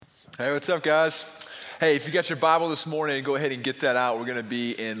Hey, what's up, guys? Hey, if you got your Bible this morning, go ahead and get that out. We're going to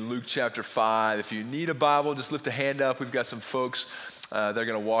be in Luke chapter 5. If you need a Bible, just lift a hand up. We've got some folks that are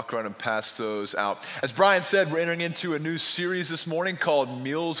going to walk around and pass those out. As Brian said, we're entering into a new series this morning called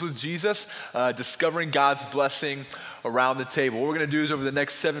Meals with Jesus, discovering God's blessing around the table. What we're going to do is over the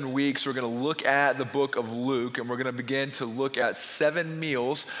next 7 weeks, we're going to look at the book of Luke, and we're going to begin to look at 7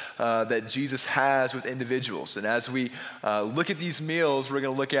 meals that Jesus has with individuals. And as we look at these meals, we're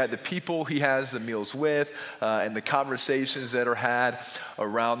going to look at the people he has the meals with and the conversations that are had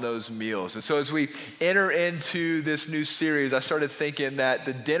around those meals. And so as we enter into this new series, I started thinking that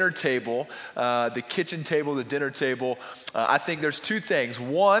the dinner table, the kitchen table, the dinner table, I think there's 2 things.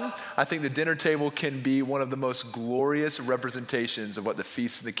 One, I think the dinner table can be one of the most glorious representations of what the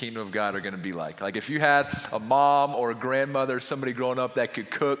feasts in the kingdom of God are going to be like. Like if you had a mom or a grandmother, somebody growing up that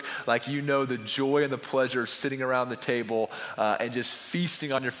could cook, like you know the joy and the pleasure of sitting around the table and just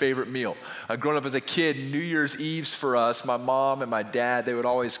feasting on your favorite meal. Growing up as a kid, New Year's Eves for us, my mom and my dad, they would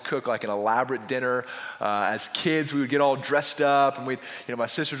always cook like an elaborate dinner. As kids, we would get all dressed up, and my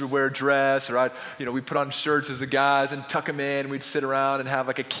sisters would wear a dress, or we'd put on shirts as the guys and tuck them in. We'd sit around and have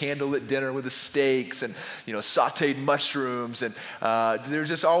like a candlelit dinner with the steaks and sautéed mushrooms, and there's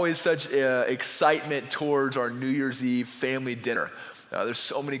just always such excitement towards our New Year's Eve family dinner. There's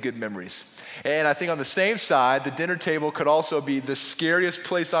so many good memories. And I think on the same side, the dinner table could also be the scariest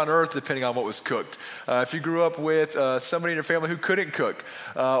place on earth depending on what was cooked. If you grew up with somebody in your family who couldn't cook,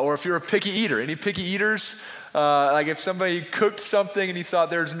 or if you're a picky eater, any picky eaters? Like if somebody cooked something and you thought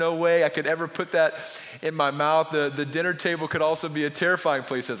there's no way I could ever put that in my mouth, the dinner table could also be a terrifying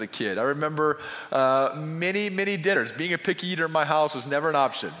place as a kid. I remember many dinners. Being a picky eater in my house was never an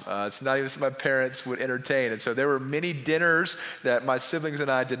option. It's not even something my parents would entertain. And so there were many dinners that my siblings and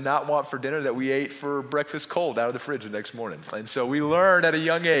I did not want for dinner that we ate for breakfast cold out of the fridge the next morning. And so we learned at a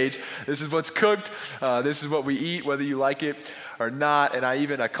young age, this is what's cooked, this is what we eat, whether you like it or not. And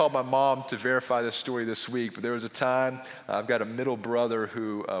I called my mom to verify this story this week, but there was a time, I've got a middle brother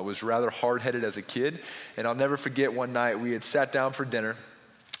who was rather hard-headed as a kid, and I'll never forget one night we had sat down for dinner.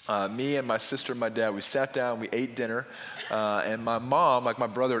 Me and my sister and my dad, we sat down, we ate dinner, and my mom, like my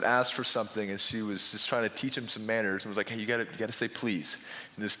brother, had asked for something, and she was just trying to teach him some manners, and was like, hey, you gotta say please.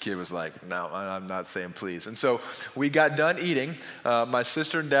 And this kid was like, no, I'm not saying please. And so we got done eating. My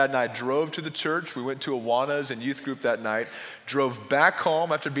sister and dad and I drove to the church. We went to Awana's and youth group that night, drove back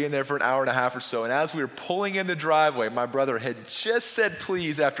home after being there for an hour and a half or so. And as we were pulling in the driveway, my brother had just said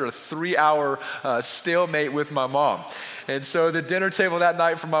please after a 3-hour stalemate with my mom. And so the dinner table that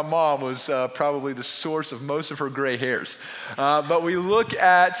night for my mom was probably the source of most of her gray hairs. But we look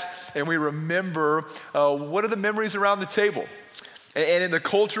at and we remember what are the memories around the table. And in the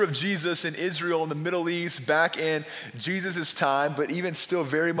culture of Jesus in Israel, in the Middle East, back in Jesus' time, but even still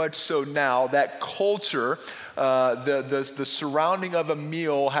very much so now, that culture, the surrounding of a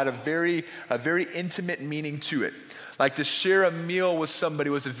meal had a very intimate meaning to it. Like to share a meal with somebody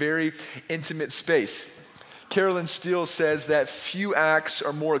was a very intimate space. Carolyn Steele says that few acts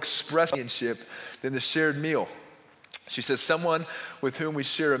are more expressive than the shared meal. She says, someone with whom we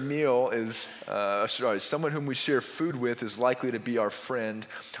share a meal is, someone whom we share food with is likely to be our friend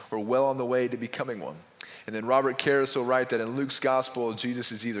or well on the way to becoming one. And then Robert Karras will write that in Luke's gospel,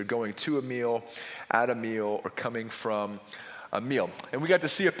 Jesus is either going to a meal, at a meal, or coming from a meal. And we got to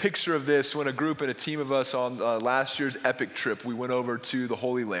see a picture of this when a group and a team of us on last year's epic trip, we went over to the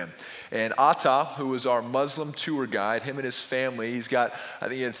Holy Land. And Atta, who was our Muslim tour guide, him and his family,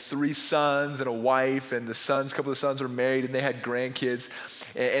 he had 3 sons and a wife, and a couple of the sons were married, and they had grandkids.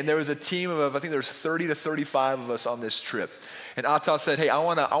 And there was a team of, I think there was 30 to 35 of us on this trip. And Atta said, hey, I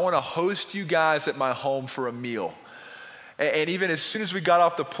want to host you guys at my home for a meal. And even as soon as we got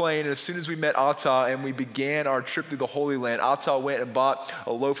off the plane, and as soon as we met Atta and we began our trip through the Holy Land, Atta went and bought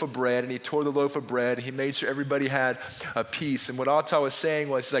a loaf of bread, and he tore the loaf of bread, and he made sure everybody had a piece. And what Atta was saying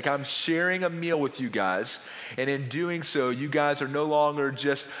was, he's like, I'm sharing a meal with you guys, and in doing so, you guys are no longer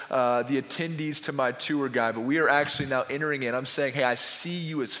just the attendees to my tour guide, but we are actually now entering in. I'm saying, hey, I see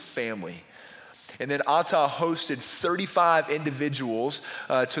you as family. And then Atta hosted 35 individuals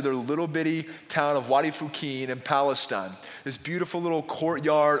to their little bitty town of Wadi Fuqin in Palestine. This beautiful little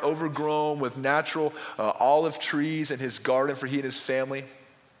courtyard overgrown with natural olive trees in his garden for he and his family.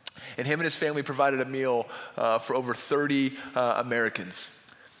 And him and his family provided a meal for over 30 Americans.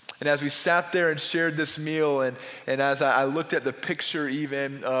 And as we sat there and shared this meal, and as I looked at the picture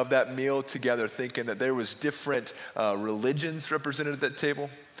even of that meal together, thinking that there was different religions represented at that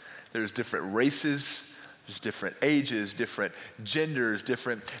table. There's different races, There's different ages, different genders,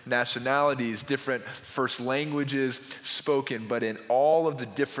 different nationalities, different first languages spoken, but in all of the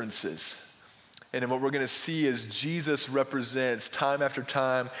differences. And then what we're going to see is Jesus represents time after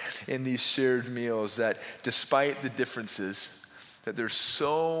time in these shared meals that despite the differences, that there's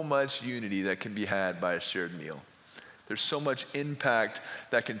so much unity that can be had by a shared meal. There's so much impact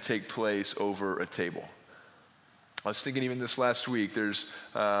that can take place over a table. I was thinking even this last week, there's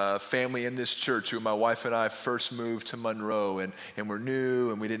a family in this church who my wife and I first moved to Monroe, and we're new,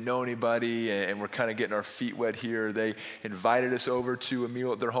 and we didn't know anybody, and we're kind of getting our feet wet here. They invited us over to a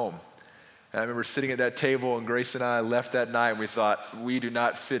meal at their home. And I remember sitting at that table, and Grace and I left that night, and we thought, we do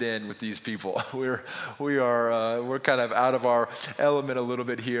not fit in with these people. We're kind of out of our element a little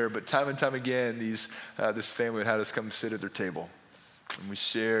bit here, but time and time again, this family had us come sit at their table. And we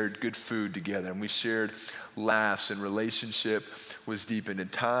shared good food together, and we shared laughs, and relationship was deepened. And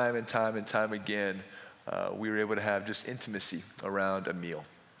time again, we were able to have just intimacy around a meal.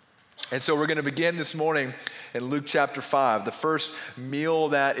 And so we're going to begin this morning in Luke chapter 5, the first meal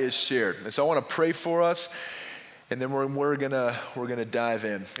that is shared. And so I want to pray for us, and then we're gonna dive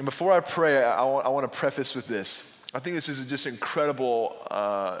in. And before I pray, I want to preface with this. I think this is just incredible,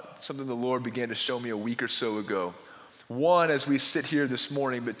 something the Lord began to show me a week or so ago. One, as we sit here this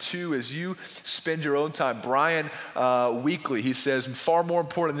morning, but two, as you spend your own time. Brian, weekly, he says, far more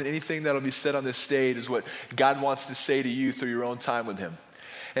important than anything that'll be said on this stage is what God wants to say to you through your own time with him.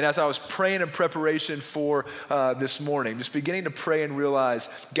 And as I was praying in preparation for this morning, just beginning to pray and realize,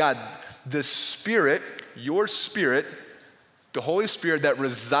 God, the Spirit, your Spirit, the Holy Spirit that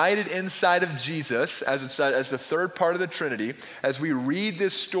resided inside of Jesus as the third part of the Trinity, as we read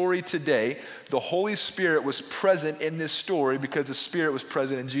this story today, the Holy Spirit was present in this story because the Spirit was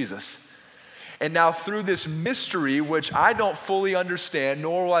present in Jesus. And now through this mystery, which I don't fully understand,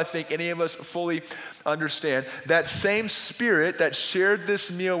 nor will I think any of us fully understand, that same Spirit that shared this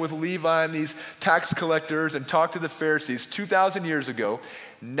meal with Levi and these tax collectors and talked to the Pharisees 2,000 years ago,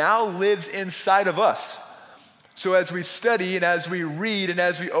 now lives inside of us. So as we study and as we read and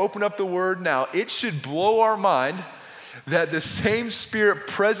as we open up the Word now, it should blow our mind that the same Spirit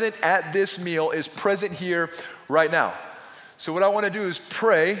present at this meal is present here right now. So what I want to do is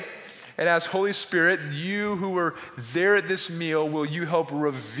pray and ask, Holy Spirit, you who were there at this meal, will you help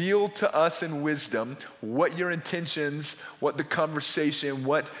reveal to us in wisdom what your intentions, what the conversation,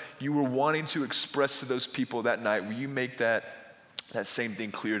 what you were wanting to express to those people that night? Will you make that same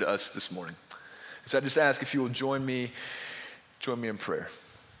thing clear to us this morning? So I just ask if you will join me in prayer.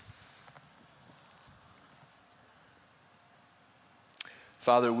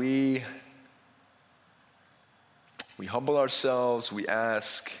 Father, we humble ourselves. We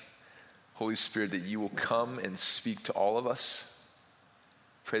ask, Holy Spirit, that you will come and speak to all of us.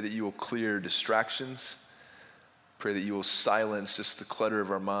 Pray that you will clear distractions. Pray that you will silence just the clutter of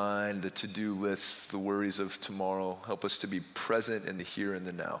our mind, the to-do lists, the worries of tomorrow. Help us to be present in the here and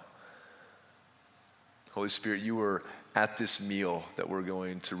the now. Holy Spirit, you were at this meal that we're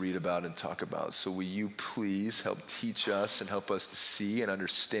going to read about and talk about. So will you please help teach us and help us to see and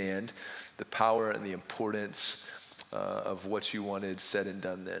understand the power and the importance of what you wanted said and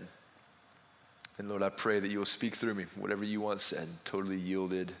done then. And Lord, I pray that you will speak through me. Whatever you want said, totally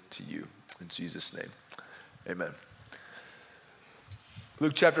yielded to you. In Jesus' name, amen.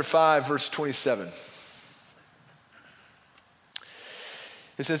 Luke chapter 5, verse 27.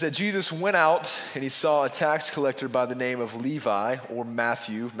 It says that Jesus went out and he saw a tax collector by the name of Levi, or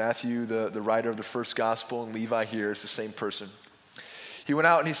Matthew. Matthew, the writer of the first gospel, and Levi here is the same person. He went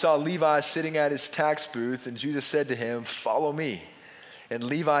out and he saw Levi sitting at his tax booth, and Jesus said to him, "Follow me." And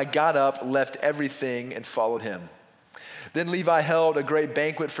Levi got up, left everything, and followed him. Then Levi held a great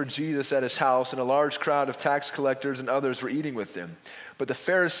banquet for Jesus at his house, and a large crowd of tax collectors and others were eating with him. But the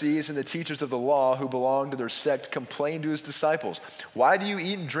Pharisees and the teachers of the law who belonged to their sect complained to his disciples, "Why do you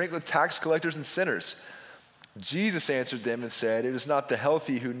eat and drink with tax collectors and sinners?" Jesus answered them and said, "It is not the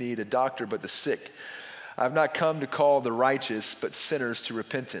healthy who need a doctor, but the sick. I have not come to call the righteous, but sinners to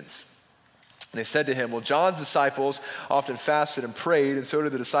repentance." And they said to him, "Well, John's disciples often fasted and prayed, and so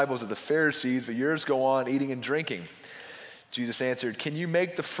did the disciples of the Pharisees, but yours go on eating and drinking." Jesus answered, "Can you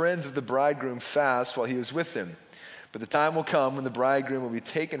make the friends of the bridegroom fast while he is with them? But the time will come when the bridegroom will be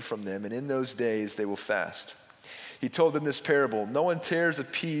taken from them, and in those days they will fast." He told them this parable: "No one tears a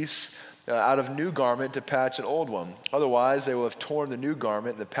piece out of a new garment to patch an old one. Otherwise, they will have torn the new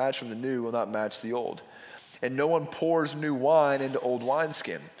garment, and the patch from the new will not match the old. And no one pours new wine into old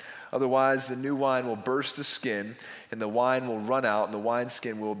wineskin. Otherwise, the new wine will burst the skin, and the wine will run out, and the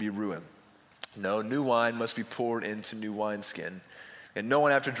wineskin will be ruined. No, new wine must be poured into new wineskin. And no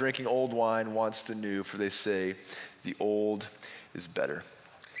one after drinking old wine wants the new, for they say the old is better.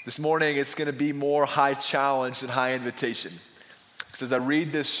 This morning, it's going to be more high challenge than high invitation. Because as I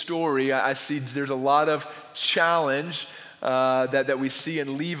read this story, I see there's a lot of challenge that we see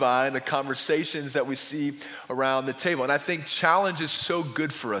in Levi and the conversations that we see around the table. And I think challenge is so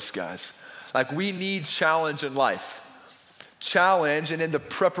good for us, guys. Like, we need challenge in life. Challenge, and in the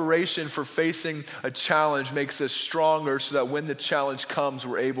preparation for facing a challenge, makes us stronger so that when the challenge comes,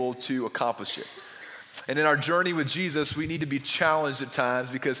 we're able to accomplish it. And in our journey with Jesus, we need to be challenged at times,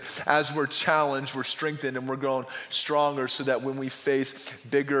 because as we're challenged, we're strengthened and we're growing stronger, so that when we face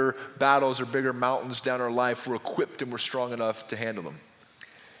bigger battles or bigger mountains down our life, we're equipped and we're strong enough to handle them.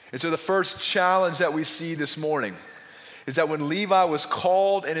 And so the first challenge that we see this morning is that when Levi was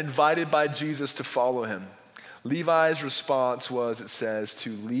called and invited by Jesus to follow him, Levi's response was, it says,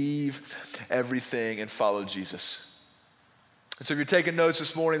 to leave everything and follow Jesus. And so if you're taking notes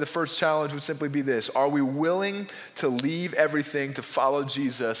this morning, the first challenge would simply be this: are we willing to leave everything to follow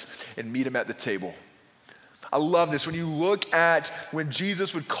Jesus and meet him at the table? I love this. When you look at when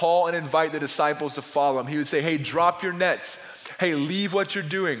Jesus would call and invite the disciples to follow him, he would say, hey, drop your nets. Hey, leave what you're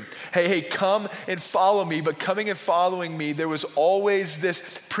doing. Hey, come and follow me. But coming and following me, there was always this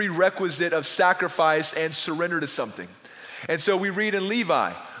prerequisite of sacrifice and surrender to something. And so we read in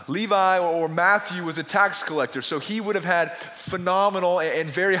Levi or Matthew was a tax collector, so he would have had phenomenal and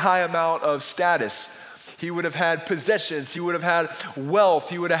very high amount of status. He would have had possessions. He would have had wealth.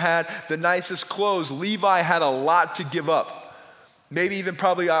 He would have had the nicest clothes. Levi had a lot to give up. Maybe even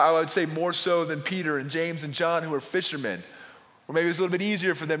probably, I would say, more so than Peter and James and John, who were fishermen. Or maybe it was a little bit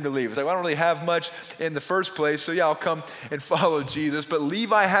easier for them to leave. It's like, well, I don't really have much in the first place, so yeah, I'll come and follow Jesus. But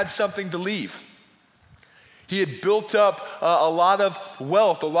Levi had something to leave. He had built up a lot of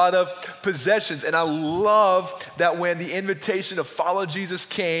wealth, a lot of possessions. And I love that when the invitation to follow Jesus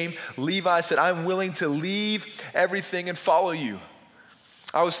came, Levi said, I'm willing to leave everything and follow you.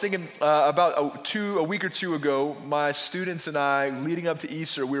 I was thinking about a week or two ago, my students and I, leading up to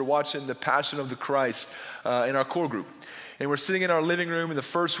Easter, we were watching The Passion of the Christ in our core group. And we're sitting in our living room, and the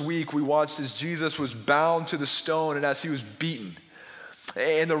first week we watched as Jesus was bound to the stone and as he was beaten.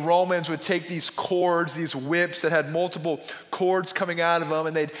 And the Romans would take these cords, these whips that had multiple cords coming out of them,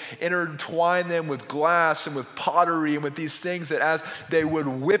 and they'd intertwine them with glass and with pottery and with these things that as they would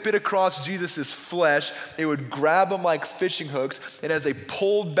whip it across Jesus' flesh, they would grab him like fishing hooks, and as they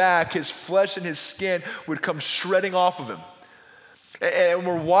pulled back, his flesh and his skin would come shredding off of him. And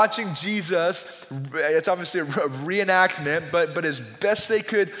we're watching Jesus, it's obviously a reenactment, but as best they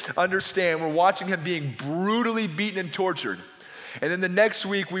could understand, we're watching him being brutally beaten and tortured. And then the next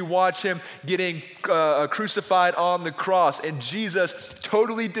week, we watch him getting crucified on the cross, and Jesus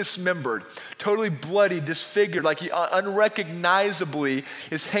totally dismembered, totally bloody, disfigured, like he unrecognizably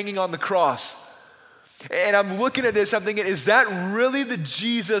is hanging on the cross. And I'm looking at this, I'm thinking, is that really the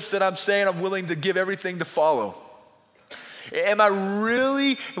Jesus that I'm saying I'm willing to give everything to follow? Am I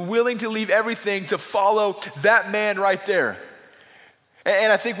really willing to leave everything to follow that man right there?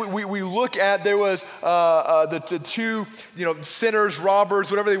 And I think we look at, there was the two, sinners, robbers,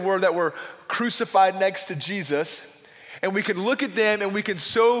 whatever they were, that were crucified next to Jesus. And we can look at them and we can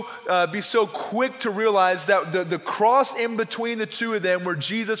be so quick to realize that the cross in between the two of them, where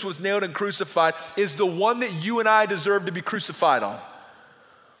Jesus was nailed and crucified, is the one that you and I deserve to be crucified on.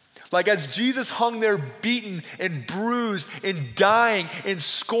 Like as Jesus hung there beaten and bruised and dying and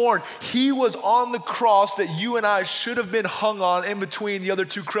scorned, he was on the cross that you and I should have been hung on in between the other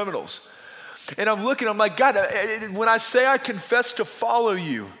two criminals. And I'm like, God, when I say I confess to follow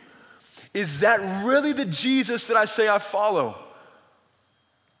you, is that really the Jesus that I say I follow?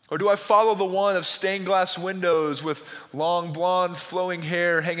 Or do I follow the one of stained glass windows with long blonde flowing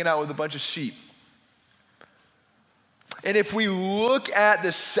hair hanging out with a bunch of sheep? And if we look at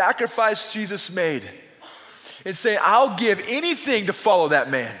the sacrifice Jesus made and say, I'll give anything to follow that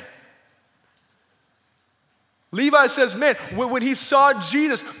man. Levi says, man, when he saw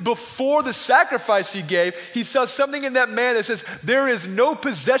Jesus before the sacrifice he gave, he saw something in that man that says, there is no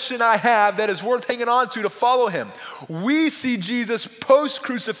possession I have that is worth hanging on to follow him. We see Jesus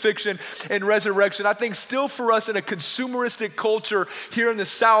post-crucifixion and resurrection. I think still for us in a consumeristic culture here in the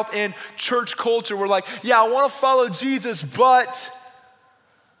South, in church culture, we're like, yeah, I want to follow Jesus, but,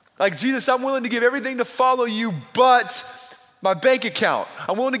 like, Jesus, I'm willing to give everything to follow you, but my bank account.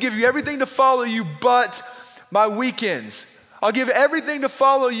 I'm willing to give you everything to follow you, but my weekends. I'll give everything to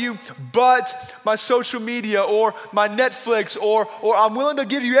follow you, but my social media or my Netflix, or I'm willing to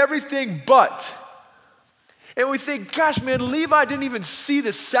give you everything, but. And we think, gosh, man, Levi didn't even see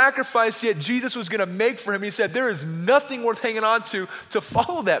the sacrifice yet Jesus was going to make for him. He said, there is nothing worth hanging on to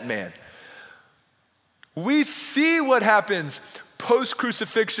follow that man. We see what happens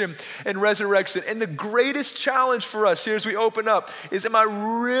post-crucifixion and resurrection. And the greatest challenge for us here as we open up is, am I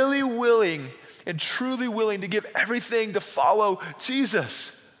really willing and truly willing to give everything to follow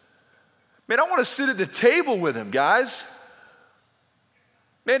Jesus? Man, I want to sit at the table with him, guys.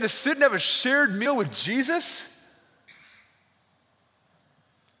 Man, to sit and have a shared meal with Jesus?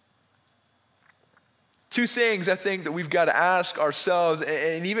 Two things I think that we've got to ask ourselves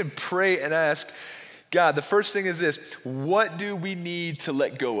and even pray and ask God. The first thing is this: what do we need to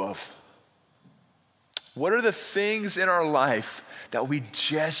let go of? What are the things in our life that we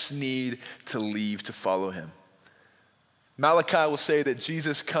just need to leave to follow him? Malachi will say that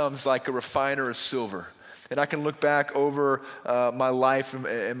Jesus comes like a refiner of silver. And I can look back over my life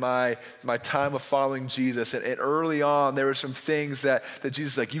and my time of following Jesus. And early on, there were some things that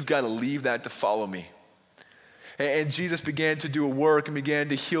Jesus was like, you've got to leave that to follow me. And Jesus began to do a work and began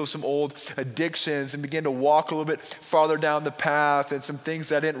to heal some old addictions and began to walk a little bit farther down the path, and some things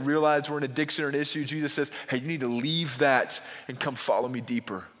that I didn't realize were an addiction or an issue. Jesus says, hey, you need to leave that and come follow me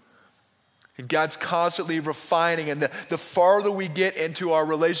deeper. And God's constantly refining, and the farther we get into our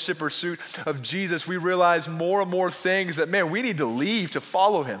relationship pursuit of Jesus, we realize more and more things that, man, we need to leave to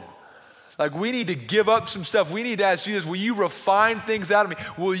follow him. Like, we need to give up some stuff. We need to ask Jesus, will you refine things out of me?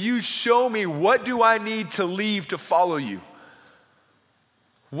 Will you show me what do I need to leave to follow you?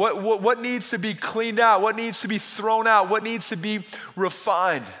 What needs to be cleaned out? What needs to be thrown out? What needs to be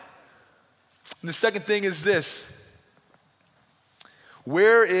refined? And the second thing is this: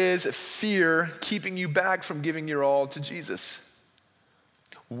 where is fear keeping you back from giving your all to Jesus?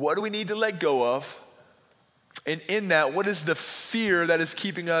 What do we need to let go of? And in that, what is the fear that is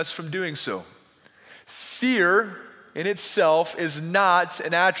keeping us from doing so? Fear in itself is not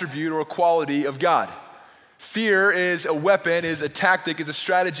an attribute or a quality of God. Fear is a weapon, is a tactic, is a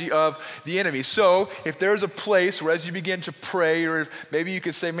strategy of the enemy. So if there's a place where as you begin to pray, or maybe you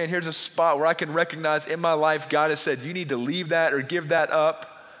could say, man, here's a spot where I can recognize in my life God has said, you need to leave that or give that up.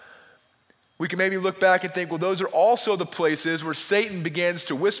 We can maybe look back and think, well, those are also the places where Satan begins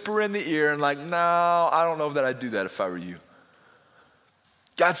to whisper in the ear and like, no, I don't know that I'd do that if I were you.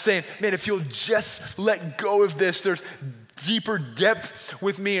 God's saying, man, if you'll just let go of this, there's deeper depth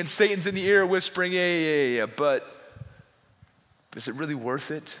with me. And Satan's in the ear whispering, yeah, but is it really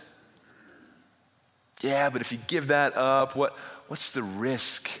worth it? Yeah, but if you give that up, what's the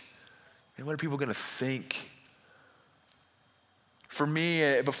risk? And what are people going to think? For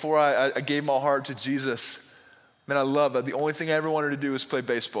me, before I gave my heart to Jesus, man, I love it. The only thing I ever wanted to do was play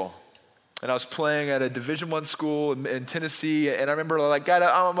baseball. And I was playing at a Division I school in Tennessee, and I remember like, God,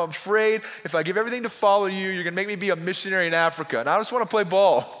 I'm afraid if I give everything to follow you, you're going to make me be a missionary in Africa, and I just want to play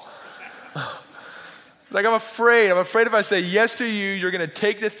ball. Like, I'm afraid if I say yes to you, you're going to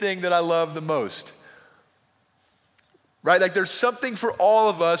take the thing that I love the most. Right? Like, there's something for all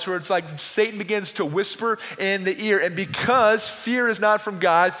of us where it's like Satan begins to whisper in the ear. And because fear is not from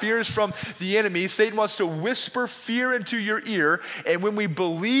God, fear is from the enemy, Satan wants to whisper fear into your ear. And when we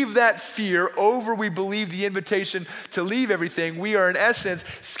believe that fear over, we believe the invitation to leave everything, we are in essence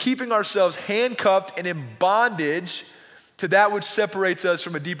keeping ourselves handcuffed and in bondage to that which separates us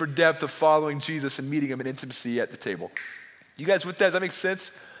from a deeper depth of following Jesus and meeting him in intimacy at the table. You guys with that? Does that make sense?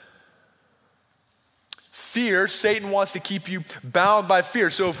 Fear, Satan wants to keep you bound by fear.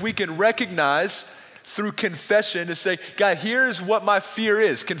 So if we can recognize through confession to say, God, here's what my fear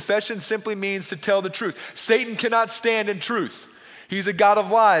is. Confession simply means to tell the truth. Satan cannot stand in truth. He's a God of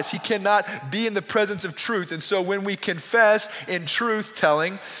lies. He cannot be in the presence of truth. And so when we confess in truth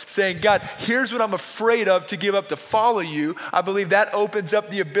telling, saying, God, here's what I'm afraid of to give up to follow you, I believe that opens up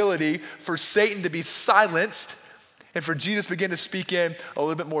the ability for Satan to be silenced and for Jesus begin to speak in a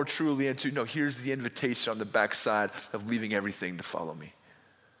little bit more truly into, no, here's the invitation on the backside of leaving everything to follow me.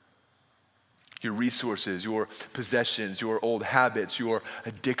 Your resources, your possessions, your old habits, your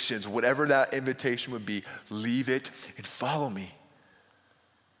addictions, whatever that invitation would be, leave it and follow me.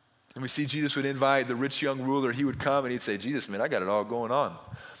 And we see Jesus would invite the rich young ruler. He would come and he'd say, Jesus, man, I got it all going on.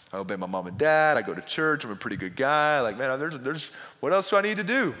 I obey my mom and dad. I go to church. I'm a pretty good guy. Like, man, there's what else do I need to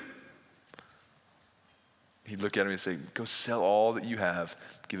do? He'd look at him and say, go sell all that you have,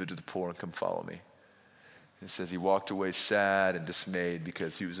 give it to the poor, and come follow me. And it says he walked away sad and dismayed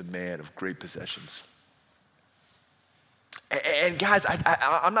because he was a man of great possessions. And guys,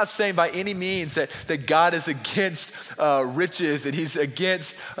 I'm not saying by any means that God is against riches, and he's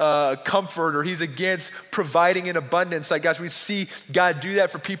against comfort, or he's against providing in abundance. Like, guys, we see God do that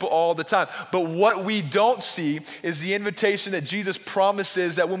for people all the time. But what we don't see is the invitation that Jesus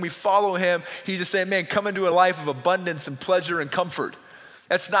promises that when we follow him, he's just saying, man, come into a life of abundance and pleasure and comfort.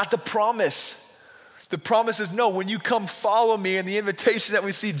 That's not the promise. The promise is, no, when you come follow me, and the invitation that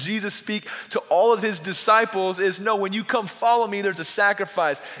we see Jesus speak to all of his disciples is, no, when you come follow me, there's a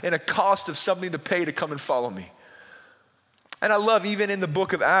sacrifice and a cost of something to pay to come and follow me. And I love, even in the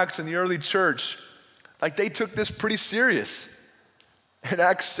book of Acts in the early church, like, they took this pretty serious. In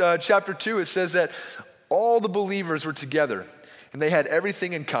Acts chapter 2, it says that all the believers were together and they had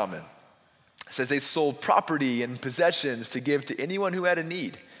everything in common. It says they sold property and possessions to give to anyone who had a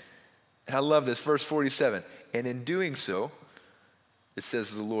need. And I love this, verse 47. And in doing so, it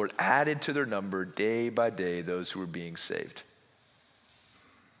says the Lord added to their number day by day those who were being saved.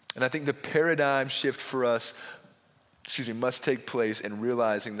 And I think the paradigm shift for us, must take place in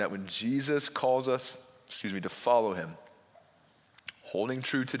realizing that when Jesus calls us, to follow him, holding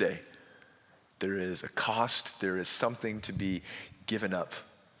true today, there is a cost, there is something to be given up.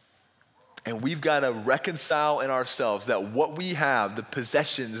 And we've got to reconcile in ourselves that what we have, the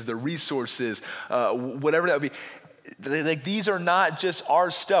possessions, the resources, whatever that would be, like, these are not just our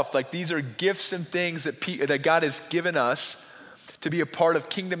stuff. Like, these are gifts and things that God has given us to be a part of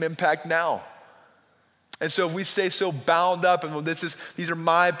Kingdom Impact now. And so if we stay so bound up and, well, these are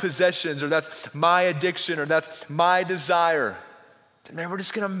my possessions, or that's my addiction, or that's my desire, then, man, we're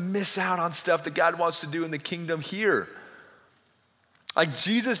just going to miss out on stuff that God wants to do in the kingdom here. Like,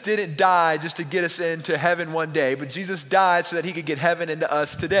 Jesus didn't die just to get us into heaven one day, but Jesus died so that he could get heaven into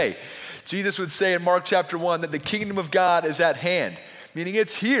us today. Jesus would say in Mark chapter 1 that the kingdom of God is at hand, meaning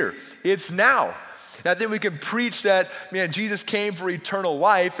it's here, it's now. And I think we can preach that, man, Jesus came for eternal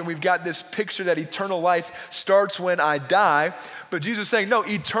life, and we've got this picture that eternal life starts when I die. But Jesus is saying, no,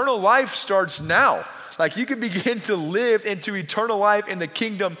 eternal life starts now. Like, you can begin to live into eternal life in the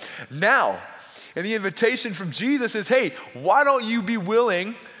kingdom now. And the invitation from Jesus is, hey, why don't you be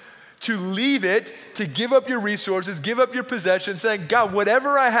willing to leave it, to give up your resources, give up your possessions, saying, God,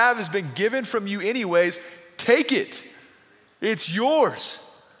 whatever I have has been given from you anyways, take it. It's yours.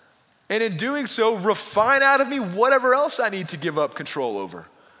 And in doing so, refine out of me whatever else I need to give up control over.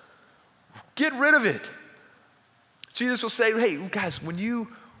 Get rid of it. Jesus will say, hey, guys, when you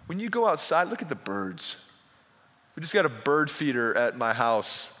go outside, look at the birds. We just got a bird feeder at my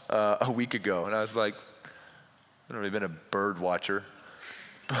house a week ago, and I was like, I've never really been a bird watcher,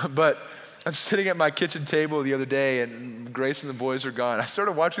 but I'm sitting at my kitchen table the other day, and Grace and the boys are gone. I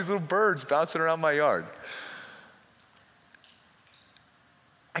started watching these little birds bouncing around my yard.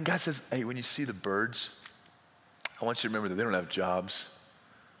 And God says, hey, when you see the birds, I want you to remember that they don't have jobs,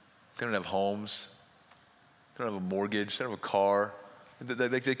 they don't have homes, they don't have a mortgage, they don't have a car,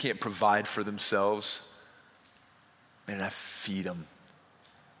 they can't provide for themselves. Man, I feed them.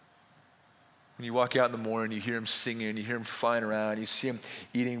 When you walk out in the morning, you hear them singing, you hear them flying around, you see them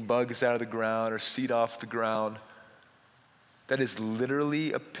eating bugs out of the ground or seed off the ground. That is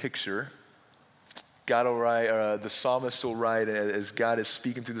literally a picture. God will write, the psalmist will write, as God is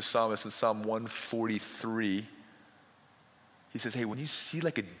speaking through the psalmist in Psalm 143, he says, hey, when you see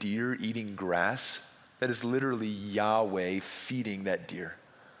like a deer eating grass, that is literally Yahweh feeding that deer.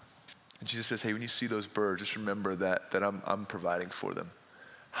 And Jesus says, hey, when you see those birds, just remember that I'm providing for them.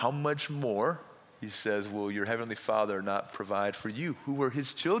 How much more, he says, will your heavenly Father not provide for you, who are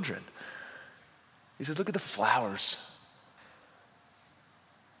his children? He says, look at the flowers.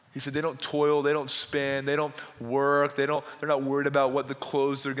 He said, they don't toil, they don't spin, they don't work, they're not worried about what the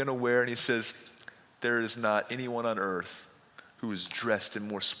clothes they're gonna wear. And he says, there is not anyone on earth who is dressed in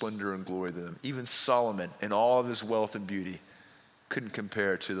more splendor and glory than them. Even Solomon, in all of his wealth and beauty, couldn't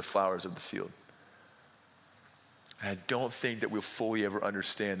compare to the flowers of the field. And I don't think that we'll fully ever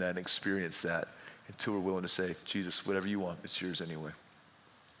understand that and experience that until we're willing to say, Jesus, whatever you want, it's yours anyway.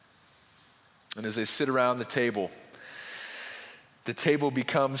 And as they sit around the table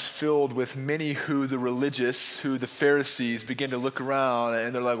becomes filled with many who the Pharisees begin to look around,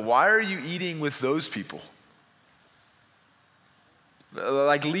 and they're like, why are you eating with those people?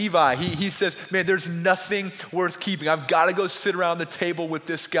 Like Levi, he says, man, there's nothing worth keeping. I've got to go sit around the table with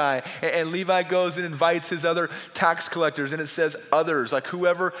this guy. And Levi goes and invites his other tax collectors, and it says others, like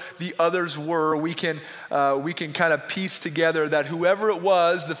whoever the others were. We can kind of piece together that whoever it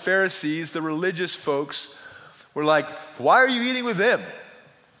was, the Pharisees, the religious folks, were like, why are you eating with them?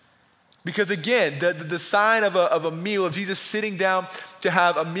 Because again, the sign of a meal, of Jesus sitting down to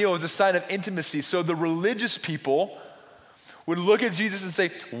have a meal, is a sign of intimacy. So the religious people would look at Jesus and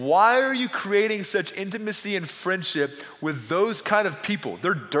say, why are you creating such intimacy and friendship with those kind of people?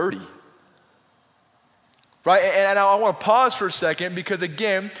 They're dirty. Right? And I want to pause for a second because,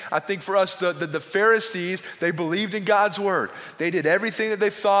 again, I think for us, the Pharisees, they believed in God's word. They did everything that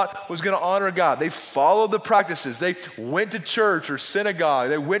they thought was going to honor God. They followed the practices. They went to church or synagogue.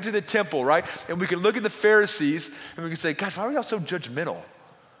 They went to the temple, right? And we can look at the Pharisees and we can say, gosh, why are y'all so judgmental?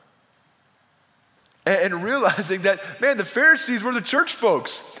 And realizing that, man, the Pharisees were the church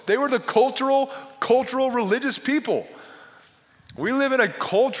folks. They were the cultural, religious people. We live in a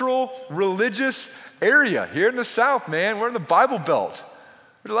cultural, religious area here in the South, man. We're in the Bible Belt.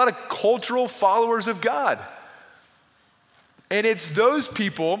 There's a lot of cultural followers of God. And it's those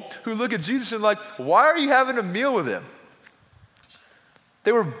people who look at Jesus and like, why are you having a meal with him?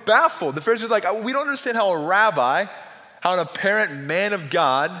 They were baffled. The Pharisees were like, we don't understand how a rabbi, how an apparent man of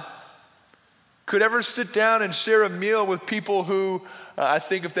God could ever sit down and share a meal with people who, I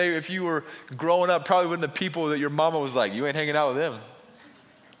think if you were growing up, probably wouldn't the people that your mama was like, you ain't hanging out with them.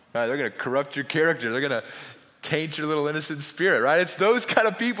 Right, they're going to corrupt your character. They're going to taint your little innocent spirit, right? It's those kind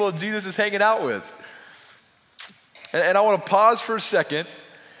of people Jesus is hanging out with. And I want to pause for a second,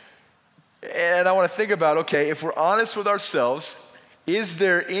 and I want to think about, okay, if we're honest with ourselves, is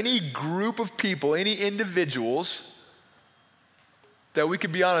there any group of people, any individuals that we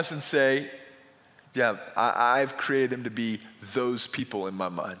could be honest and say, yeah, I've created them to be those people in my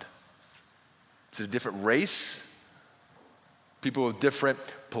mind? Is it a different race? People with different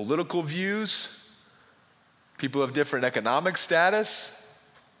political views, people of different economic status,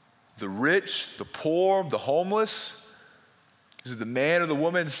 the rich, the poor, the homeless. Is it the man or the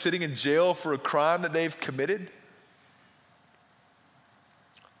woman sitting in jail for a crime that they've committed?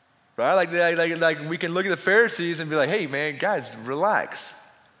 Right? Like we can look at the Pharisees and be like, hey man, guys, relax.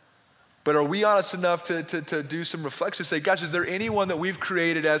 But are we honest enough to do some reflection, say, gosh, is there anyone that we've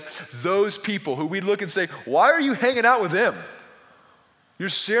created as those people who we look and say, why are you hanging out with them? You're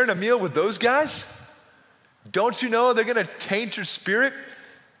sharing a meal with those guys? Don't you know they're going to taint your spirit?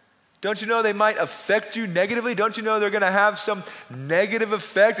 Don't you know they might affect you negatively? Don't you know they're going to have some negative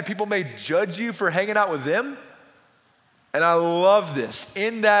effect and people may judge you for hanging out with them? And I love this.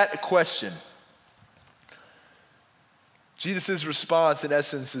 In that question, Jesus' response in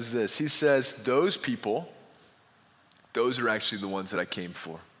essence is this. He says, those people, those are actually the ones that I came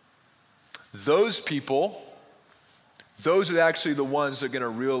for. Those people, those are actually the ones that are going to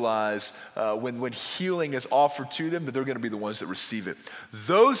realize when healing is offered to them that they're going to be the ones that receive it.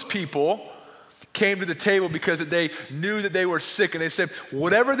 Those people came to the table because they knew that they were sick, and they said,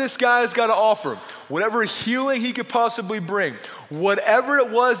 whatever this guy's got to offer, whatever healing he could possibly bring, whatever it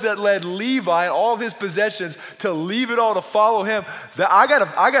was that led Levi and all of his possessions to leave it all to follow him, that I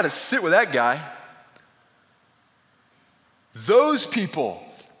got to sit with that guy. Those people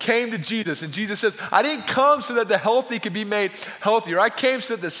came to Jesus, and Jesus says, I didn't come so that the healthy could be made healthier. I came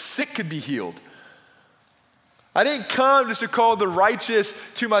so that the sick could be healed. I didn't come just to call the righteous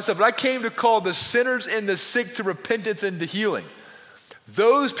to myself, but I came to call the sinners and the sick to repentance and to healing.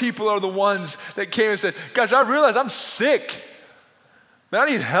 Those people are the ones that came and said, gosh, I realize I'm sick. Man, I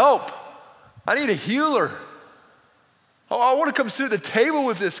need help. I need a healer. Oh, I want to come sit at the table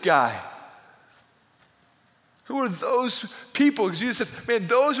with this guy. Who are those people? Because Jesus says, man,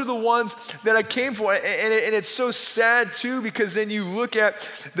 those are the ones that I came for. And it's so sad too, because then you look at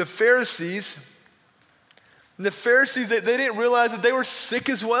the Pharisees, and the Pharisees, they didn't realize that they were sick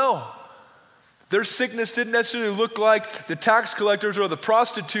as well. Their sickness didn't necessarily look like the tax collectors or the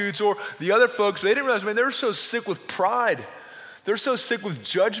prostitutes or the other folks. They didn't realize, man, they were so sick with pride. They were so sick with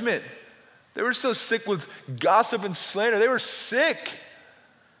judgment. They were so sick with gossip and slander. They were sick.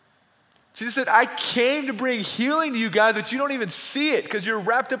 Jesus said, I came to bring healing to you guys, but you don't even see it because you're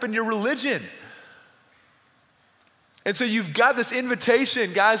wrapped up in your religion. And so you've got this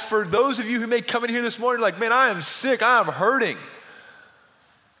invitation, guys, for those of you who may come in here this morning like, man, I am sick, I am hurting.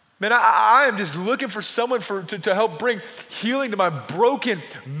 Man, I am just looking for someone to help bring healing to my broken,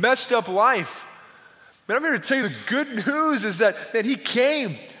 messed up life. Man, I'm here to tell you the good news is that, man, he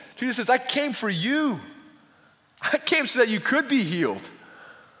came. Jesus says, I came for you. I came so that you could be healed.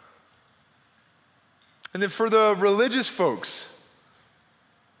 And then for the religious folks,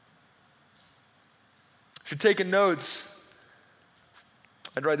 if you're taking notes,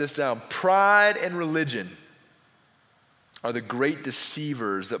 I'd write this down. Pride and religion are the great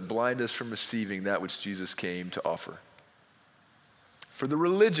deceivers that blind us from receiving that which Jesus came to offer. For the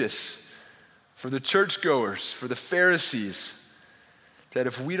religious, for the churchgoers, for the Pharisees, that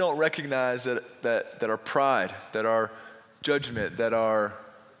if we don't recognize that our pride, that our judgment, that our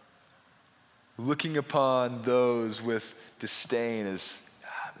looking upon those with disdain as,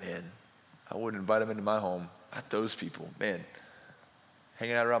 man, I wouldn't invite them into my home. Not those people, man.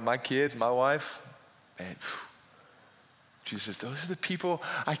 Hanging out around my kids, my wife, man. Jesus says, those are the people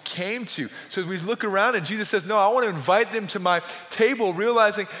I came to. So as we look around and Jesus says, no, I want to invite them to my table,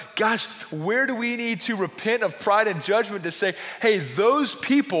 realizing, gosh, where do we need to repent of pride and judgment to say, hey, those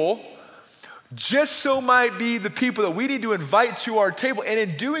people just so might be the people that we need to invite to our table. And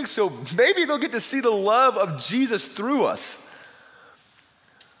in doing so, maybe they'll get to see the love of Jesus through us.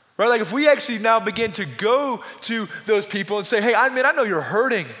 Right? Like if we actually now begin to go to those people and say, hey, I know you're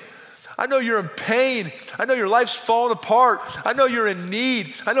hurting. I know you're in pain. I know your life's falling apart. I know you're in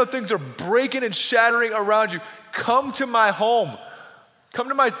need. I know things are breaking and shattering around you. Come to my home. Come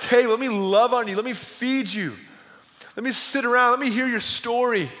to my table. Let me love on you. Let me feed you. Let me sit around. Let me hear your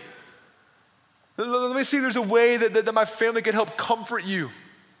story. Let me see if there's a way that my family can help comfort you.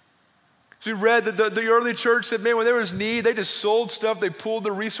 So we read that the early church said, man, when there was need, they just sold stuff. They pulled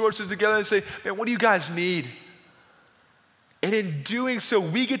the resources together and say, man, what do you guys need? And in doing so,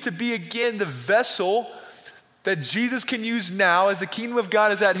 we get to be again the vessel that Jesus can use now as the kingdom of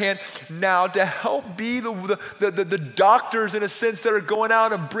God is at hand now to help be the doctors in a sense that are going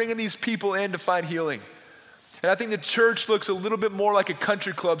out and bringing these people in to find healing. And I think the church looks a little bit more like a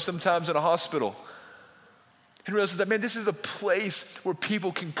country club sometimes than a hospital. And realizes that, man, this is a place where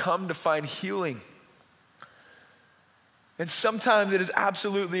people can come to find healing. And sometimes it is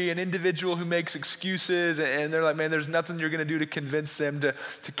absolutely an individual who makes excuses and they're like, man, there's nothing you're going to do to convince them to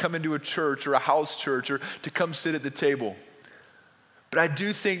come into a church or a house church or to come sit at the table. But I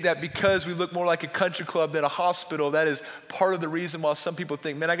do think that because we look more like a country club than a hospital, that is part of the reason why some people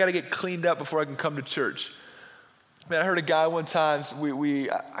think, man, I got to get cleaned up before I can come to church. Man, I heard a guy one time,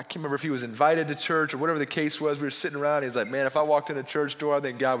 I can't remember if he was invited to church or whatever the case was. We were sitting around, he's like, man, if I walked in a church door, I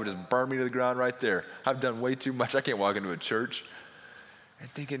think God would just burn me to the ground right there. I've done way too much. I can't walk into a church. And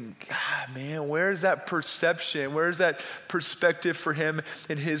thinking, God, man, where's that perception? Where's that perspective for him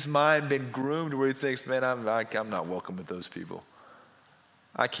in his mind been groomed where he thinks, man, I'm not welcome with those people.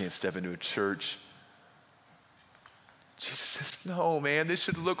 I can't step into a church. Jesus says, no, man, this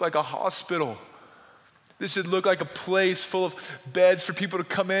should look like a hospital. This should look like a place full of beds for people to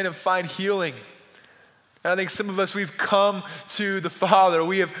come in and find healing. And I think some of us, we've come to the Father.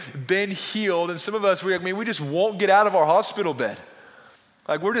 We have been healed. And some of us, we just won't get out of our hospital bed.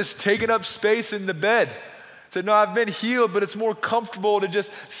 Like we're just taking up space in the bed. So no, I've been healed, but it's more comfortable to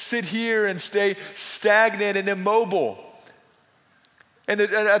just sit here and stay stagnant and immobile. And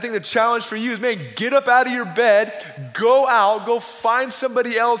I think the challenge for you is, man, get up out of your bed, go out, go find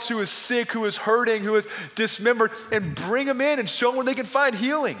somebody else who is sick, who is hurting, who is dismembered, and bring them in and show them where they can find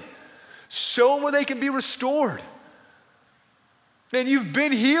healing. Show them where they can be restored. Man, you've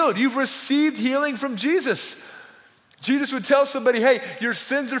been healed. You've received healing from Jesus. Jesus would tell somebody, hey, your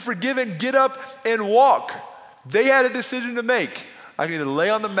sins are forgiven, get up and walk. They had a decision to make. I can either lay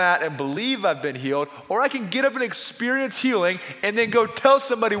on the mat and believe I've been healed, or I can get up and experience healing and then go tell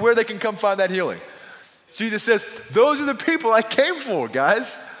somebody where they can come find that healing. Jesus says, those are the people I came for,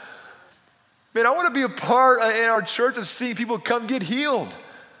 guys. Man, I want to be a part in our church of seeing people come get healed.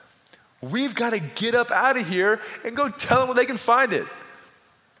 We've got to get up out of here and go tell them where they can find it.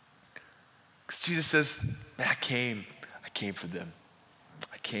 Because Jesus says, man, I came for them.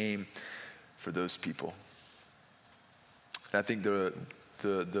 I came for those people. And I think the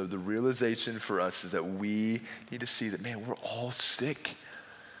realization for us is that we need to see that, man, we're all sick.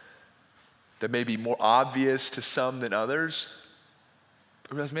 That may be more obvious to some than others.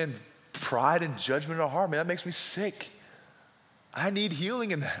 But realize, man, pride and judgment in our heart, man, that makes me sick. I need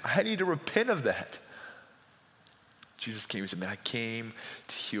healing in that. I need to repent of that. Jesus came and said, man, I came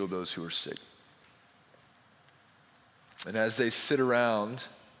to heal those who are sick. And as they sit around,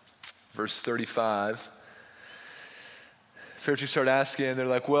 verse 35, Pharisees start asking, they're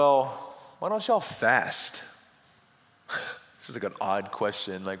like, well, why don't y'all fast? This was like an odd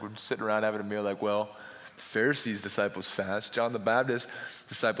question. Like we're sitting around having a meal like, well, the Pharisees' disciples fast. John the Baptist's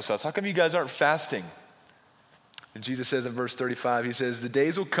disciples fast. How come you guys aren't fasting? And Jesus says in verse 35, he says, the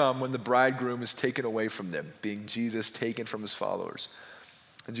days will come when the bridegroom is taken away from them, being Jesus taken from his followers.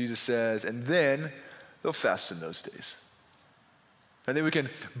 And Jesus says, and then they'll fast in those days. And then we can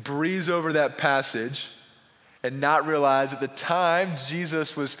breeze over that passage and not realize that the time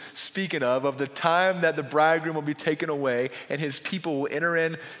Jesus was speaking of the time that the bridegroom will be taken away and his people will enter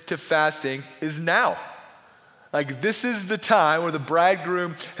into fasting is now. Like this is the time where the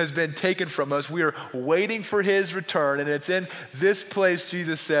bridegroom has been taken from us. We are waiting for his return, and it's in this place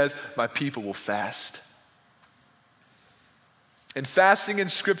Jesus says, my people will fast. And fasting in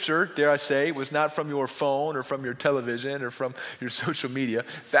Scripture, dare I say, was not from your phone or from your television or from your social media.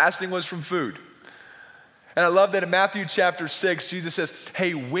 Fasting was from food. And I love that in Matthew chapter 6, Jesus says,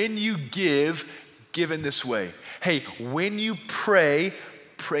 hey, when you give in this way. Hey, when you pray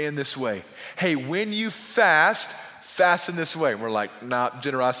in this way. Hey, when you fast in this way. And we're like, nah,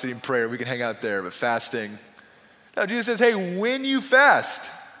 generosity and prayer, we can hang out there, but fasting. No, Jesus says, hey, when you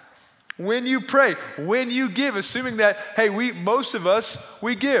fast, when you pray, when you give, assuming that, hey, most of us,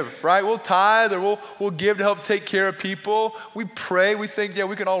 we give, right? We'll tithe or we'll give to help take care of people. We pray, we think, yeah,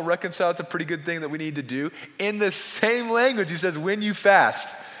 we can all reconcile. It's a pretty good thing that we need to do. In the same language, he says, when you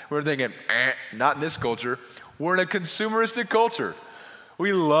fast. We're thinking, not in this culture. We're in a consumeristic culture.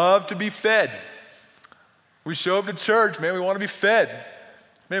 We love to be fed. We show up to church, man, we want to be fed.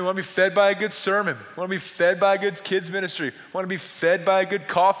 Man, we want to be fed by a good sermon. We want to be fed by a good kids ministry. We want to be fed by a good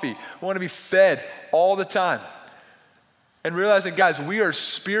coffee. We want to be fed all the time. And realizing, guys, we are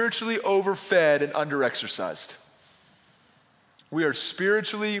spiritually overfed and underexercised. We are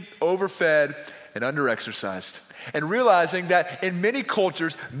spiritually overfed and underexercised. And realizing that in many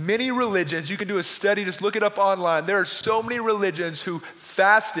cultures, many religions, you can do a study, just look it up online. There are so many religions who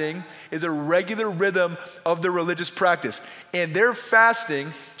fasting is a regular rhythm of their religious practice. And they're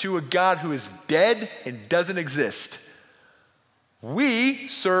fasting to a God who is dead and doesn't exist. We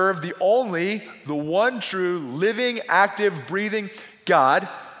serve the one true, living, active, breathing God.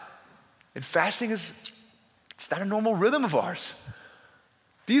 And fasting it's not a normal rhythm of ours.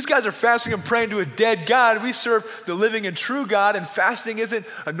 These guys are fasting and praying to a dead God. We serve the living and true God, and fasting isn't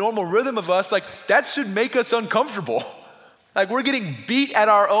a normal rhythm of us. Like, that should make us uncomfortable. Like, we're getting beat at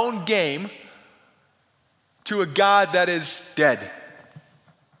our own game to a God that is dead.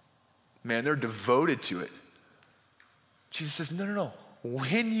 Man, they're devoted to it. Jesus says, no.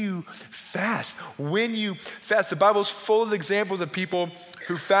 When you fast, the Bible's full of examples of people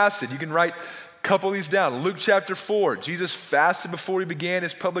who fasted. You can write a couple of these down. Luke chapter 4, Jesus fasted before he began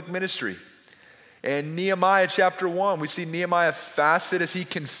his public ministry. And Nehemiah chapter 1, we see Nehemiah fasted as he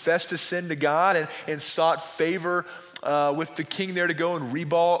confessed his sin to God and sought favor with the king there to go and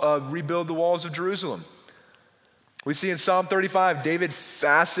rebuild the walls of Jerusalem. We see in Psalm 35, David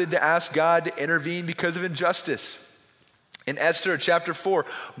fasted to ask God to intervene because of injustice. In Esther chapter 4,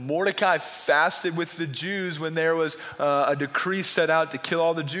 Mordecai fasted with the Jews when there was a decree set out to kill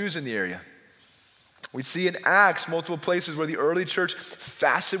all the Jews in the area. We see in Acts multiple places where the early church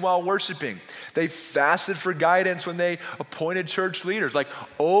fasted while worshiping. They fasted for guidance when they appointed church leaders. Like,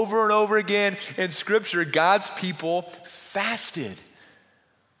 over and over again in Scripture, God's people fasted.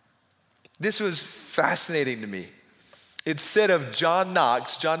 This was fascinating to me. It's said of John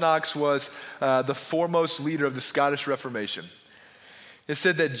Knox was the foremost leader of the Scottish Reformation. It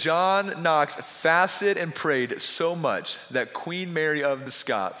said that John Knox fasted and prayed so much that Queen Mary of the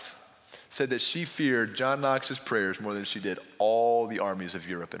Scots said that she feared John Knox's prayers more than she did all the armies of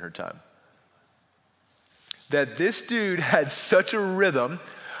Europe in her time. That this dude had such a rhythm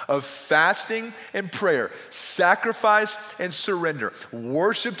of fasting and prayer, sacrifice and surrender,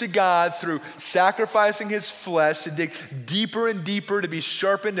 worship to God through sacrificing his flesh to dig deeper and deeper, to be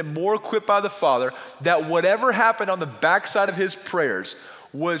sharpened and more equipped by the Father, that whatever happened on the backside of his prayers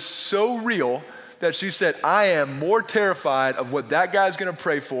was so real that she said, I am more terrified of what that guy's gonna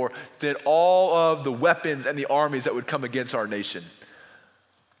pray for than all of the weapons and the armies that would come against our nation.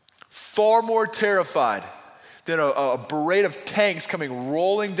 Far more terrified than a parade of tanks coming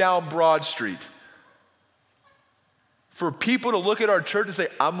rolling down Broad Street. For people to look at our church and say,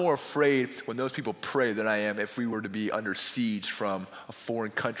 I'm more afraid when those people pray than I am if we were to be under siege from a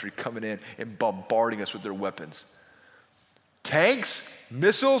foreign country coming in and bombarding us with their weapons. Tanks,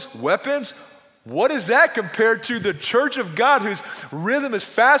 missiles, weapons, what is that compared to the church of God whose rhythm is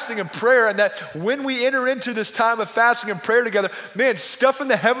fasting and prayer, and that when we enter into this time of fasting and prayer together, man, stuff in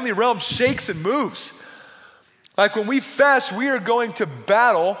the heavenly realm shakes and moves. Like, when we fast, we are going to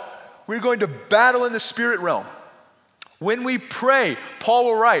battle. We're going to battle in the spirit realm. When we pray, Paul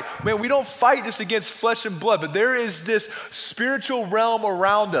will write, man, we don't fight just against flesh and blood, but there is this spiritual realm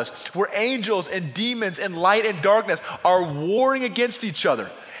around us where angels and demons and light and darkness are warring against each other.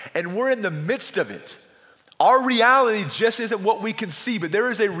 And we're in the midst of it. Our reality just isn't what we can see, but there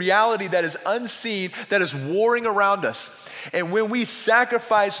is a reality that is unseen, that is warring around us. And when we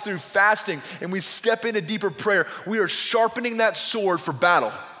sacrifice through fasting and we step into deeper prayer, we are sharpening that sword for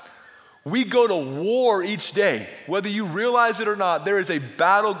battle. We go to war each day. Whether you realize it or not, there is a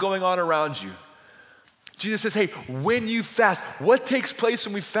battle going on around you. Jesus says, hey, when you fast, what takes place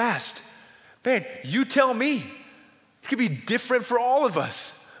when we fast? Man, you tell me. It could be different for all of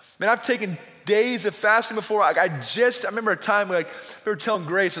us. Man, I've taken days of fasting before. I remember a time when we were telling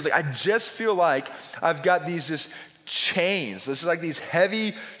Grace, I was like, I just feel like I've got these just chains. This is like these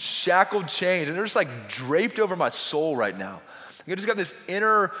heavy shackled chains, and they're just like draped over my soul right now. I just got this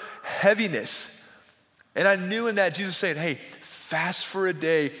inner heaviness. And I knew in that Jesus said, hey, fast for a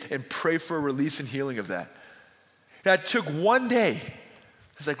day and pray for a release and healing of that. And I took one day.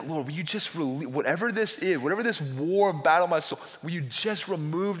 It's like, Lord, will you just release, whatever this is, whatever this war and battle in my soul, will you just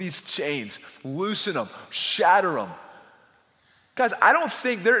remove these chains, loosen them, shatter them? Guys, I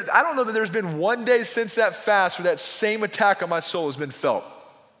don't know that there's been one day since that fast where that same attack on my soul has been felt.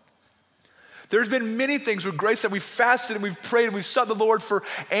 There's been many things with Grace that we've fasted and we've prayed and we've sought the Lord for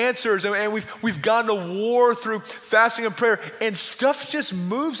answers and we've gone to war through fasting and prayer, and stuff just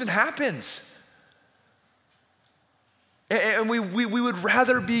moves and happens. And we would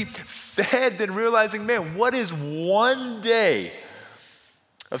rather be fed than realizing, man, what is one day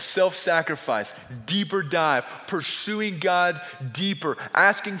of self-sacrifice, deeper dive, pursuing God deeper,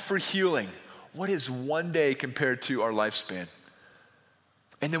 asking for healing? What is one day compared to our lifespan?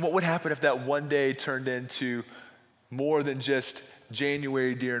 And then what would happen if that one day turned into more than just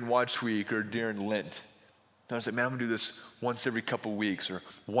January during Watch Week or during Lent? I was like, man, I'm gonna do this once every couple weeks or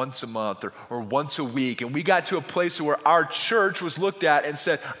once a month or once a week. And we got to a place where our church was looked at and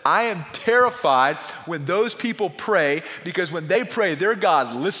said, I am terrified when those people pray, because when they pray, their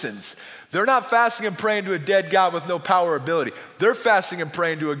God listens. They're not fasting and praying to a dead God with no power or ability. They're fasting and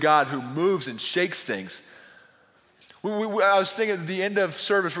praying to a God who moves and shakes things. I was thinking at the end of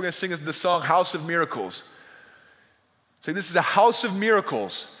service, we're gonna sing the song, House of Miracles. So this is a house of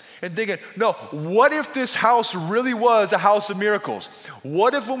miracles. And thinking, no, what if this house really was a house of miracles?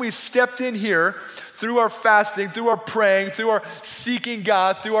 What if when we stepped in here, through our fasting, through our praying, through our seeking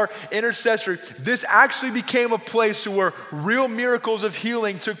God, through our intercessory, this actually became a place where real miracles of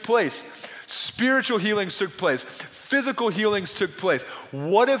healing took place. Spiritual healings took place. Physical healings took place.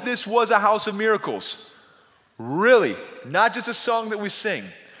 What if this was a house of miracles? Really, not just a song that we sing.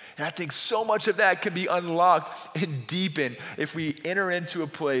 And I think so much of that can be unlocked and deepened if we enter into a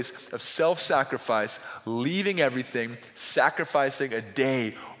place of self-sacrifice, leaving everything, sacrificing a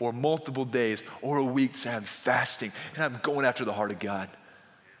day or multiple days or a week to say, I'm fasting and I'm going after the heart of God.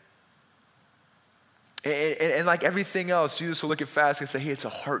 And like everything else, Jesus will look at fasting and say, hey, it's a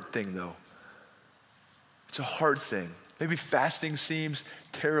heart thing though. It's a heart thing. Maybe fasting seems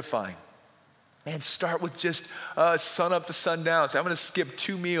terrifying. Man, start with just sun up to sundown. Say, I'm going to skip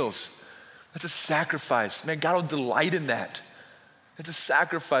 2 meals. That's a sacrifice. Man, God will delight in that. It's a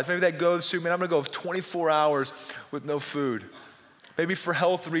sacrifice. Maybe that goes to, man, I'm going to go 24 hours with no food. Maybe for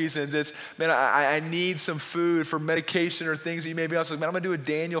health reasons, it's, man, I need some food for medication or things that you may be on. So, man, I'm going to do a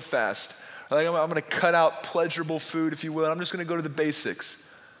Daniel fast. Or like, I'm going to cut out pleasurable food, if you will, and I'm just going to go to the basics.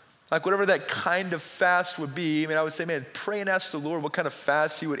 Like whatever that kind of fast would be, I mean, I would say, man, pray and ask the Lord what kind of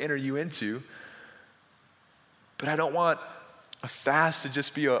fast he would enter you into. But I don't want a fast to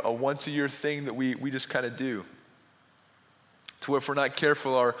just be a once-a-year thing that we just kind of do. To where if we're not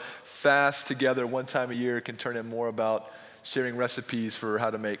careful, our fast together one time a year can turn in more about sharing recipes for how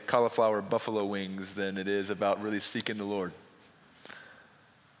to make cauliflower buffalo wings than it is about really seeking the Lord.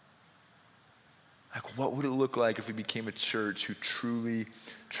 Like, what would it look like if we became a church who truly,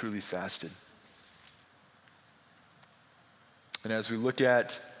 truly fasted? And as we look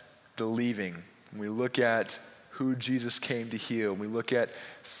at the leaving, when we look at who Jesus came to heal, when we look at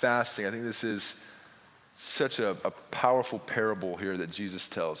fasting, I think this is such a powerful parable here that Jesus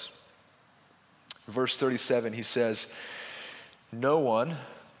tells. Verse 37, he says, no one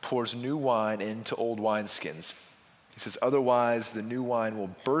pours new wine into old wineskins. He says, otherwise the new wine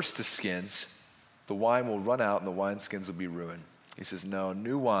will burst the skins, the wine will run out, and the wineskins will be ruined. He says, no,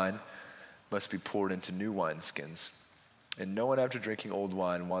 new wine must be poured into new wineskins. And no one after drinking old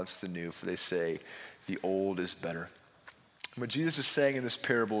wine wants the new, for they say, the old is better. What Jesus is saying in this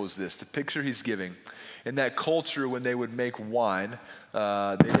parable is this. The picture he's giving, in that culture when they would make wine,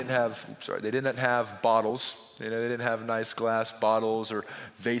 they didn't have bottles. They didn't have nice glass bottles or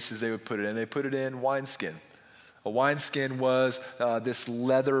vases they would put it in. They put it in wineskin. A wineskin was this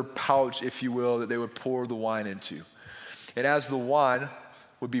leather pouch, if you will, that they would pour the wine into. And as the wine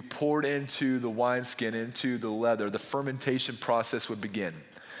would be poured into the wineskin, into the leather, the fermentation process would begin.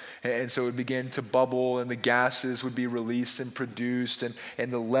 And so it would begin to bubble, and the gases would be released and produced, and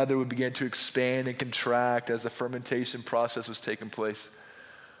the leather would begin to expand and contract as the fermentation process was taking place.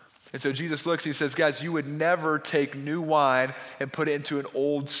 And so Jesus looks and he says, guys, you would never take new wine and put it into an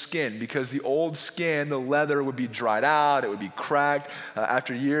old skin, because the old skin, the leather would be dried out, it would be cracked.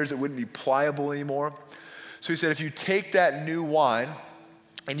 After years, it wouldn't be pliable anymore. So he said, if you take that new wine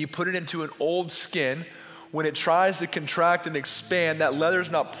and you put it into an old skin, when it tries to contract and expand, that leather's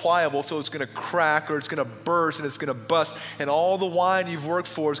not pliable, so it's going to crack or it's going to burst and it's going to bust, and all the wine you've worked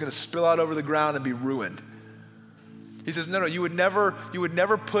for is going to spill out over the ground and be ruined. He says, no, you would never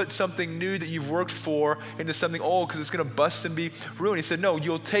put something new that you've worked for into something old because it's going to bust and be ruined. He said, no,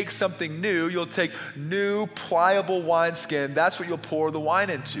 you'll take something new, you'll take new pliable wineskin, that's what you'll pour the wine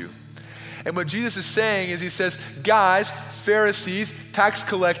into. And what Jesus is saying is he says, guys, Pharisees, tax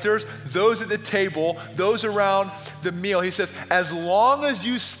collectors, those at the table, those around the meal, he says, as long as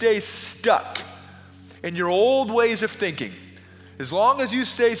you stay stuck in your old ways of thinking, as long as you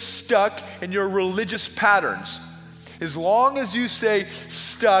stay stuck in your religious patterns, as long as you stay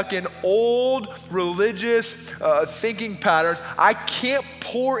stuck in old religious thinking patterns, I can't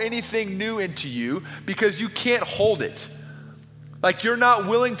pour anything new into you because you can't hold it. Like you're not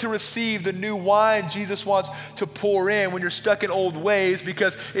willing to receive the new wine Jesus wants to pour in when you're stuck in old ways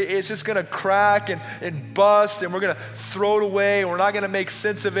because it's just going to crack and bust and we're going to throw it away and we're not going to make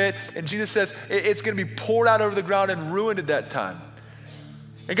sense of it. And Jesus says it's going to be poured out over the ground and ruined at that time.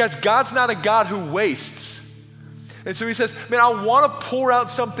 And guys, God's not a God who wastes. And so he says, man, I want to pour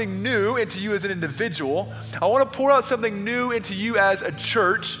out something new into you as an individual. I want to pour out something new into you as a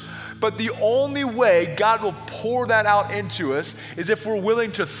church. But the only way God will pour that out into us is if we're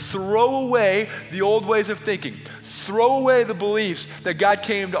willing to throw away the old ways of thinking, throw away the beliefs that God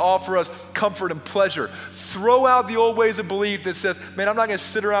came to offer us comfort and pleasure, throw out the old ways of belief that says, man, I'm not going to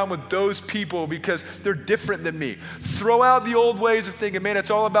sit around with those people because they're different than me. Throw out the old ways of thinking, man, it's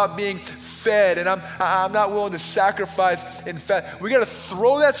all about being fed and I'm not willing to sacrifice in fat. We got to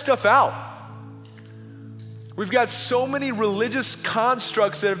throw that stuff out. We've got so many religious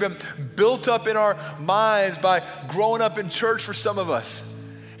constructs that have been built up in our minds by growing up in church for some of us.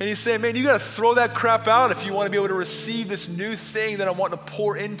 And he's saying, man, you got to throw that crap out if you want to be able to receive this new thing that I want to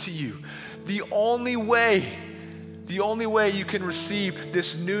pour into you. The only way you can receive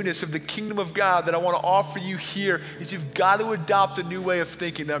this newness of the kingdom of God that I want to offer you here is you've got to adopt a new way of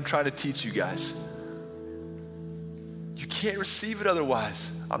thinking that I'm trying to teach you guys. You can't receive it otherwise.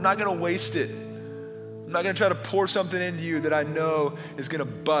 I'm not going to waste it. I'm not going to try to pour something into you that I know is going to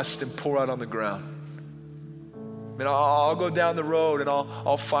bust and pour out on the ground. I mean, I'll go down the road and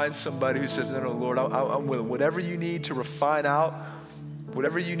I'll find somebody who says, no, Lord, I'm willing. Whatever you need to refine out,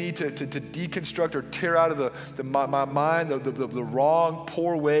 whatever you need to deconstruct or tear out of my mind, the wrong,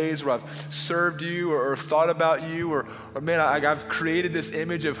 poor ways where I've served you or thought about you, or man, I've created this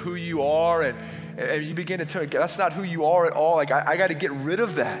image of who you are, and you begin to tell me, that's not who you are at all. Like, I got to get rid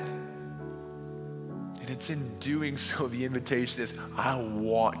of that. And it's in doing so, the invitation is, I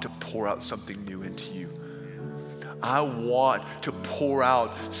want to pour out something new into you. I want to pour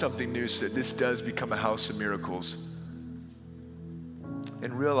out something new so that this does become a house of miracles.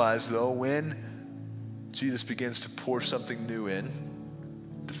 And realize, though, when Jesus begins to pour something new in,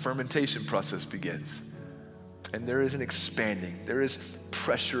 the fermentation process begins. And there is an expanding. There is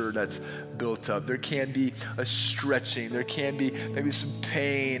pressure that's built up. There can be a stretching. There can be maybe some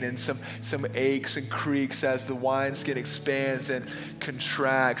pain and some aches and creaks as the wineskin expands and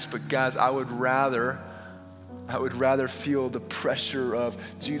contracts. But guys, I would rather feel the pressure of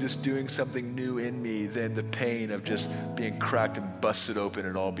Jesus doing something new in me than the pain of just being cracked and busted open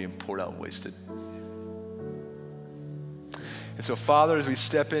and all being poured out and wasted. And so, Father, as we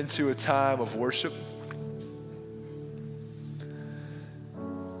step into a time of worship,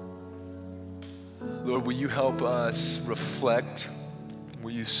 Lord, will you help us reflect?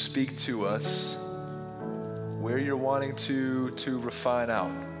 Will you speak to us where you're wanting to refine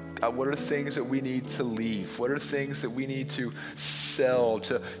out? God, what are things that we need to leave? What are things that we need to sell,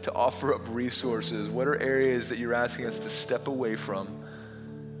 to offer up resources? What are areas that you're asking us to step away from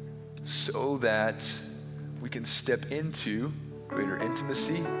so that we can step into greater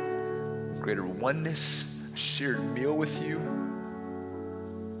intimacy, greater oneness, a shared meal with you?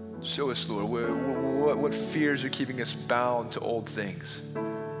 Show us, Lord, what fears are keeping us bound to old things.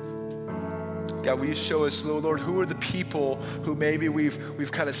 God, will you show us, Lord, who are the people who maybe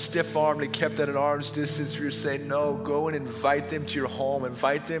we've kind of stiff-armed and kept at an arm's distance? You're saying, no, go and invite them to your home,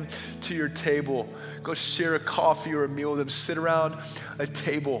 invite them to your table. Go share a coffee or a meal with them. Sit around a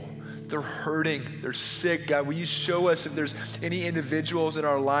table. They're hurting. They're sick. God, will you show us if there's any individuals in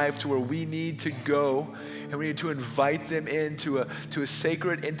our life to where we need to go and we need to invite them into a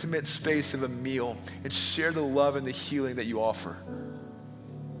sacred, intimate space of a meal and share the love and the healing that you offer.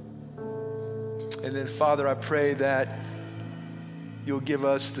 And then, Father, I pray that you'll give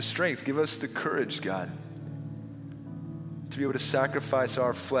us the strength, give us the courage, God, to be able to sacrifice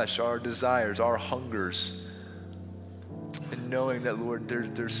our flesh, our desires, our hungers, and knowing that, Lord,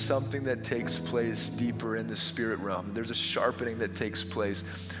 there's something that takes place deeper in the spirit realm. There's a sharpening that takes place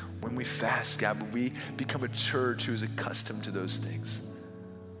when we fast, God, when we become a church who is accustomed to those things.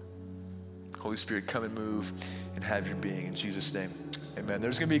 Holy Spirit, come and move and have your being in Jesus' name. Amen.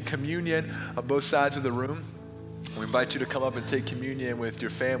 There's going to be communion on both sides of the room. We invite you to come up and take communion with your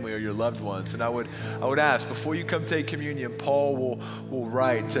family or your loved ones. And I would ask, before you come take communion, Paul will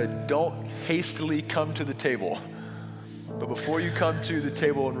write, don't hastily come to the table. But before you come to the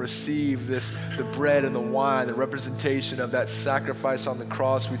table and receive the bread and the wine, the representation of that sacrifice on the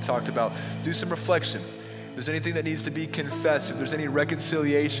cross we talked about, do some reflection. If there's anything that needs to be confessed, if there's any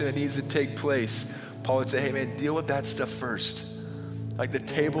reconciliation that needs to take place, Paul would say, hey man, deal with that stuff first. Like the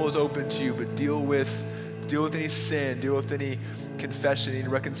table is open to you, but deal with any sin, deal with any confession, any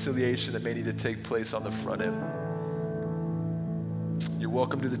reconciliation that may need to take place on the front end. You're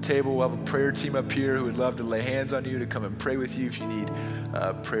welcome to the table. We'll have a prayer team up here who would love to lay hands on you, to come and pray with you if you need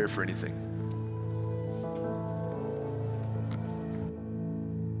prayer for anything.